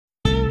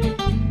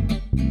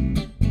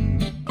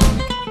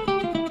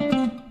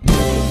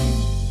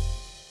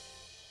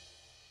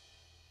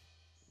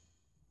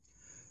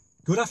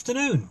Good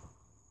afternoon.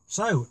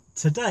 So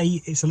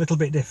today it's a little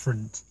bit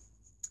different.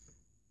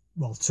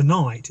 Well,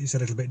 tonight it's a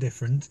little bit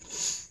different.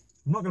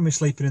 I'm not going to be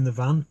sleeping in the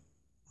van.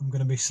 I'm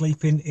going to be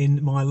sleeping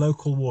in my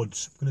local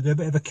woods. I'm going to do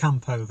a bit of a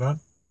camp over.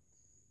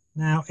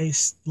 Now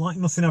it's like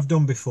nothing I've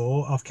done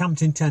before. I've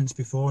camped in tents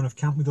before and I've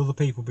camped with other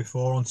people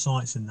before on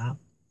sites and that.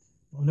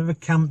 But I've never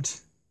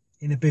camped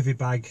in a bivvy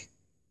bag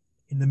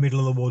in the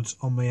middle of the woods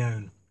on my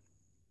own.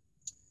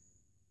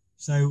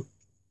 So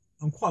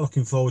I'm quite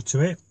looking forward to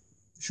it.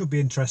 Should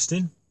be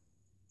interesting.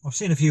 I've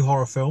seen a few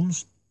horror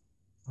films.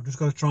 I've just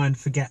got to try and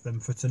forget them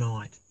for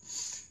tonight.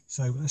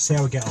 So let's see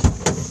how we get on.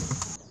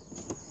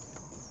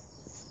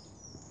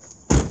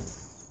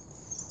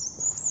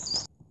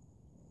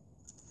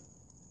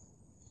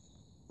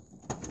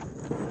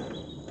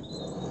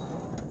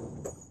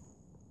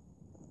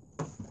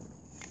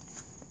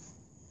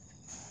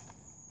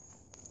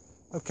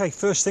 Okay,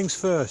 first things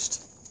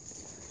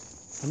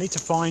first. I need to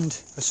find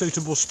a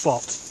suitable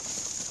spot.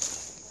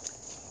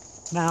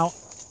 Now,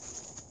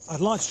 I'd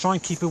like to try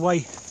and keep away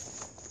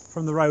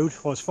from the road,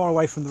 or as far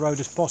away from the road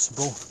as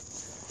possible,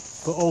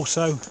 but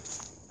also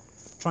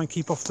try and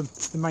keep off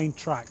the main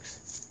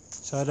tracks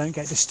so I don't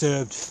get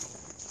disturbed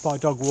by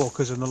dog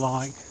walkers and the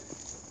like.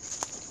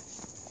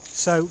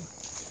 So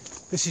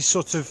this is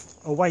sort of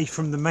away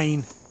from the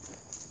main,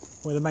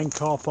 where the main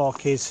car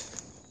park is,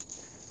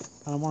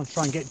 and I want to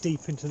try and get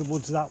deep into the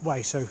woods that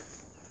way. So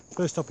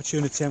first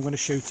opportunity I'm going to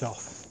shoot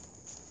off.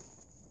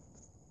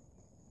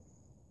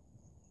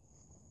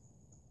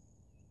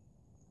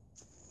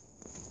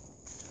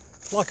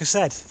 Like I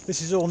said,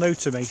 this is all new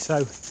to me,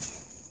 so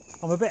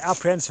I'm a bit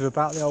apprehensive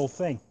about the whole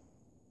thing,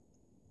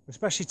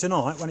 especially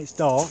tonight when it's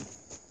dark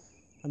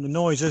and the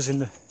noises in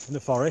the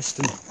forest,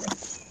 and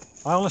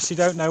I honestly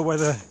don't know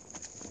whether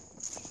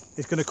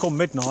it's going to come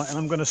midnight and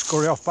I'm going to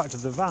scurry off back to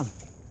the van.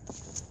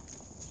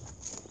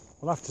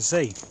 We'll have to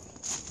see.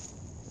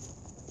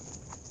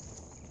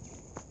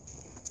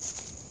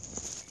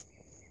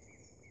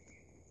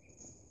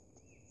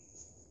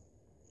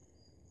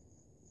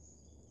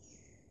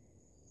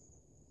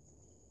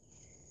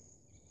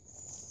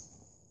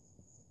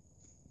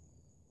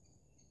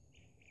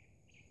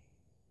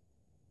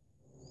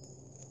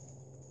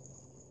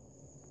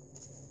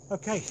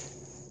 Okay,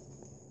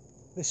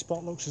 this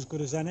spot looks as good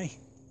as any.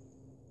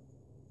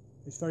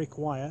 It's very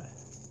quiet.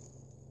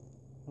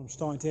 I'm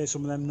starting to hear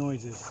some of them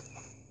noises.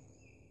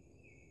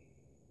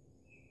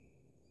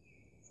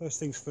 First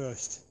things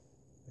first,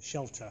 a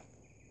shelter.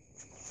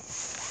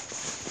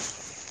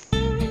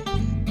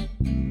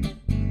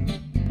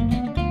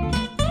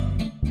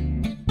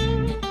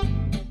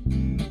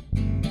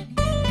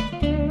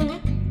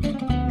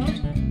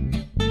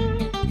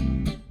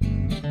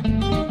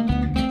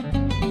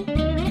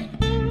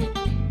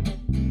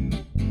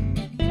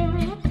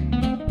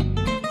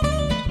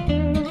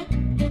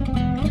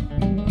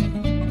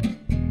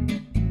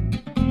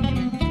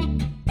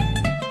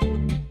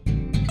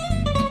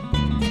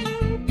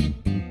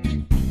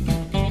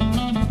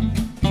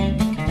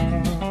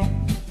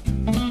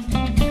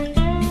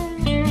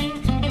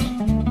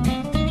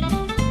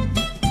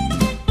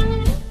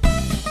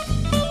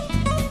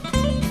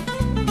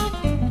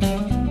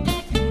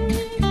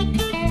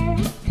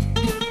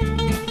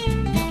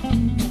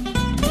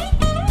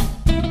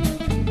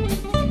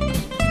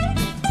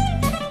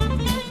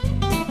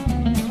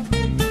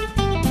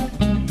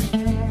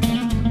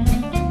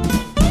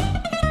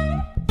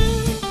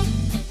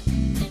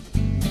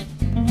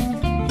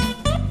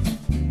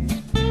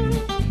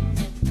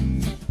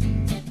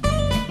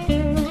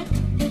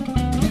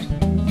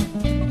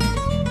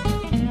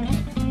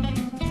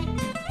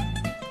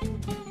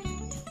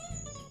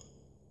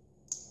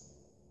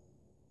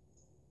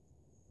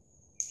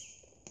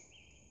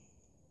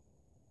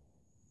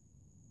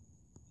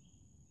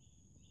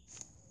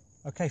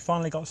 Okay,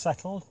 finally got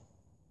settled.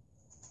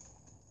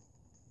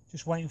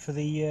 Just waiting for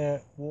the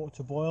water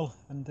to boil,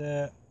 and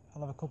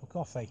I'll have a cup of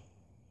coffee.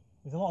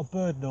 There's a lot of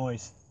bird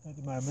noise at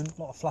the moment,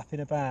 a lot of flapping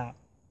about.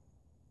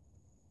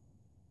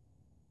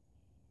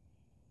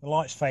 The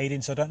light's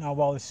fading, so I don't know how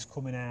well this is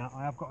coming out.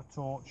 I have got a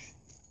torch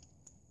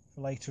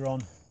for later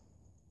on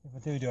if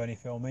I do any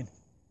filming.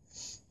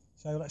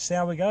 So let's see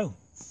how we go.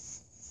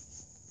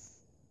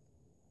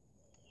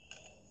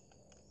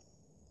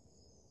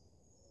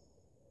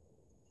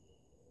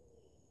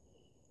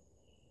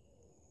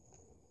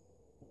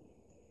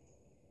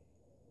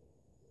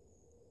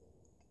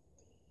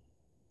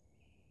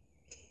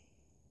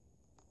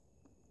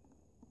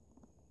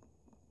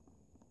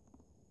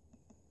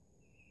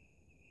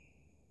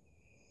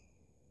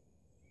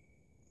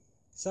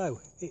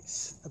 So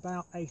it's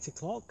about 8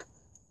 o'clock,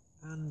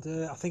 and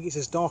I think it's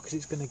as dark as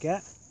it's going to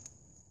get.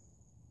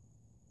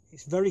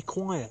 It's very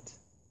quiet.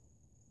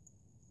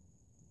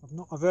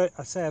 I've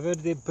heard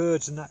the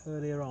birds and that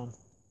earlier on,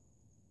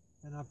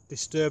 and I've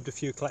disturbed a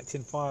few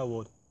collecting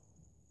firewood,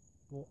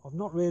 but I've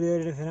not really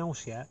heard anything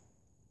else yet.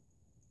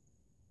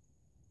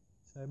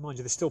 So mind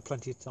you, there's still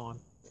plenty of time.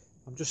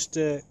 I'm just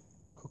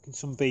cooking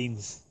some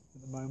beans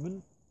at the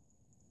moment.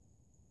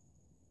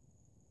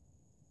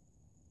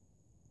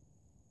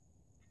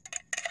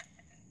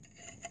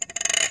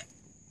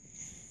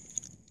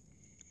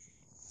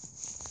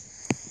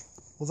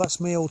 Well,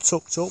 that's me all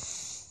tucked up,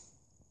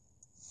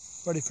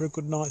 ready for a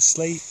good night's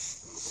sleep.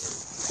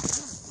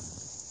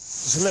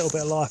 There's a little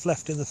bit of life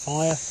left in the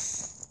fire.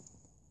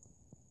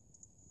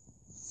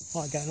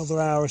 Might get another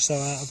hour or so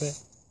out of it.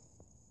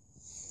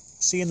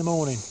 See you in the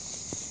morning.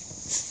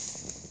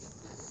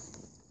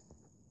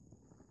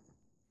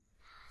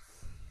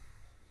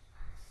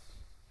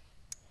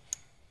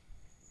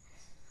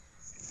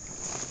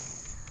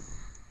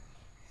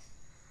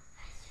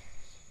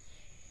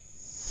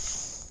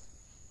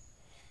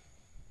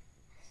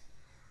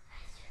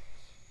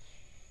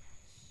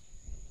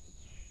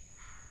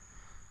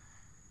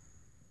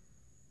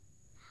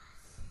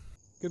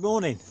 Good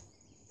morning.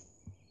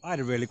 I had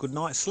a really good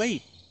night's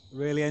sleep.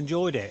 Really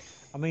enjoyed it.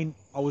 I mean,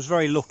 I was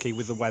very lucky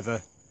with the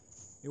weather.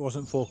 It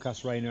wasn't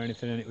forecast rain or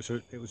anything, and it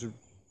was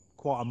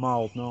quite a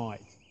mild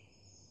night.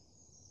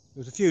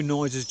 There was a few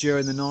noises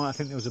during the night. I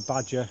think there was a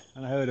badger,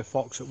 and I heard a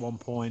fox at one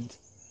point.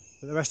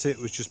 But the rest of it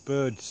was just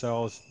birds,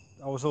 so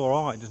I was all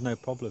right. There's no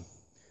problem.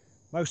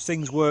 Most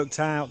things worked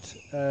out.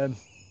 It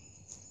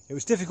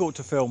was difficult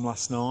to film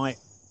last night.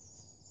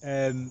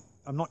 I'm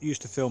not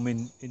used to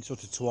filming in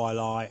sort of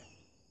twilight.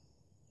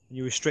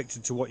 You're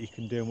restricted to what you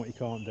can do and what you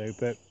can't do,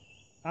 but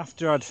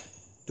after I'd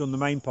done the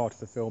main part of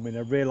the filming,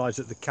 I realised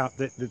that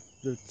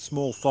the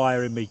small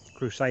fire in my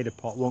Crusader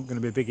pot wasn't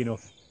going to be big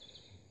enough,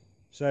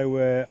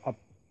 so I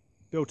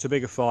built a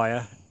bigger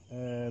fire.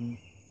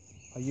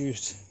 I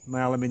used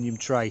my aluminium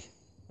tray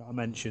that I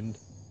mentioned,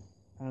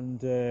 and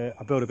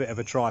I built a bit of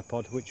a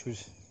tripod which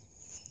was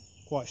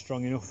quite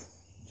strong enough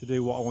to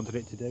do what I wanted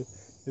it to do.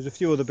 There's a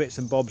few other bits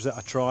and bobs that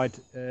I tried.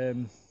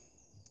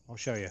 I'll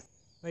show you.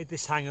 Made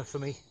this hanger for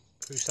me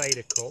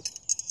Crusader cup.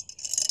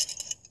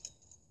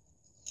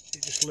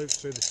 It just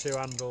loops through the two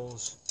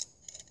handles.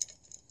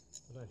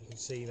 I don't know if you can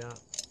see that.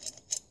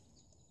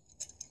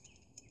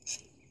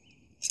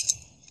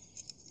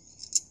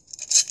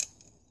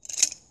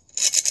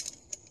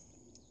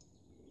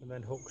 And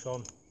then hooks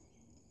on.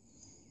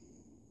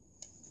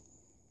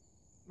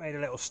 Made a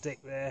little stick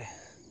there,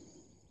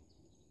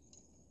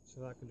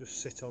 so that can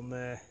just sit on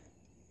there.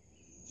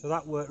 So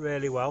that worked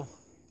really well.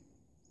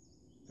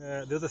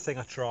 The other thing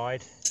I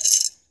tried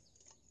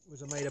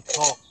was I made a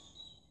pot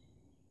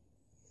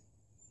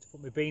to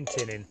put my bean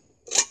tin in,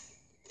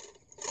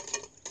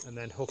 and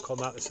then hook on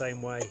that the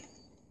same way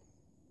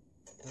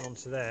and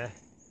onto there.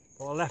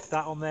 But I left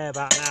that on there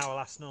about an hour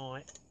last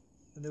night,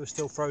 and they were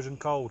still frozen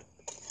cold.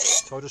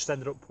 So I just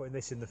ended up putting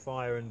this in the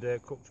fire and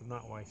cooked them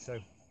that way. So,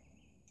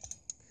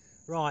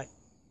 right,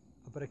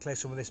 I better clear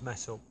some of this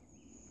mess up.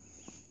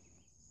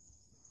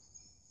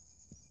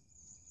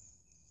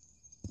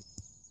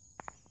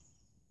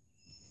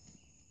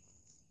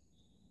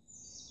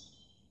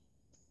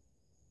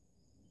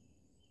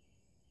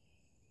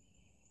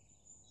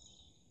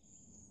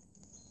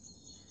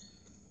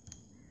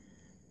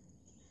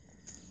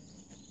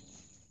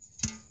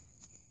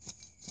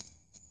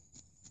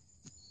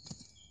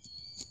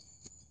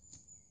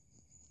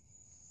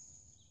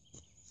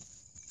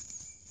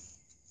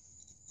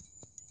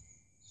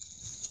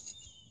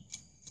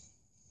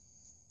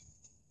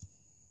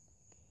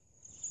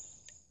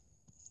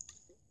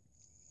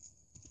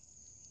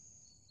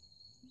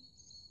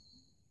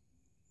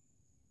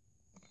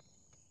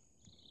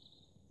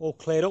 All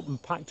cleared up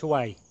and packed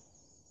away,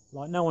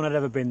 like no one had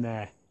ever been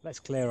there. Let's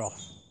clear off.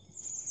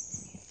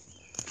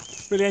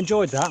 Really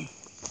enjoyed that.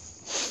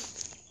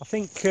 I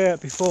think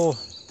before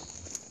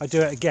I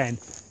do it again,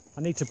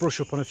 I need to brush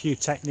up on a few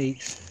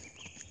techniques.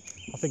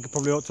 I think I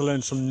probably ought to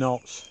learn some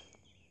knots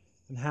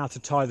and how to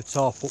tie the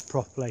tarp up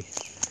properly.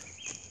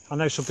 I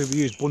know some people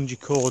use bungee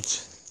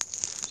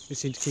cords. They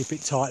seem to keep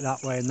it tight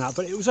that way and that,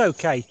 but it was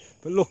okay.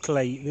 But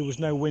luckily there was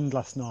no wind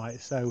last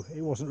night, so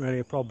it wasn't really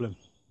a problem.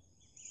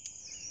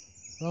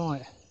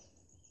 Right,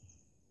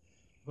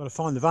 I've got to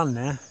find the van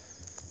now.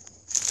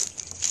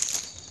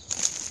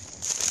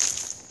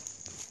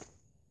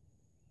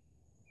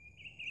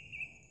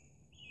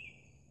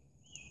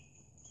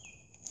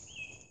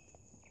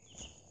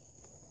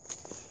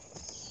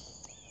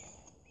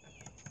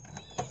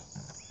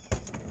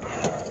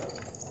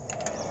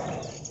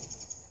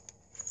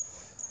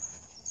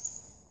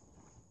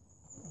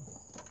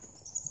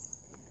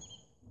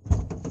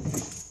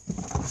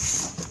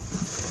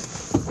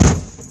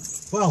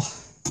 Well,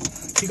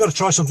 you've got to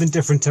try something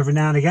different every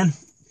now and again.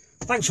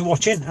 Thanks for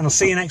watching, and I'll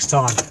see you next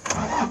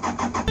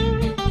time.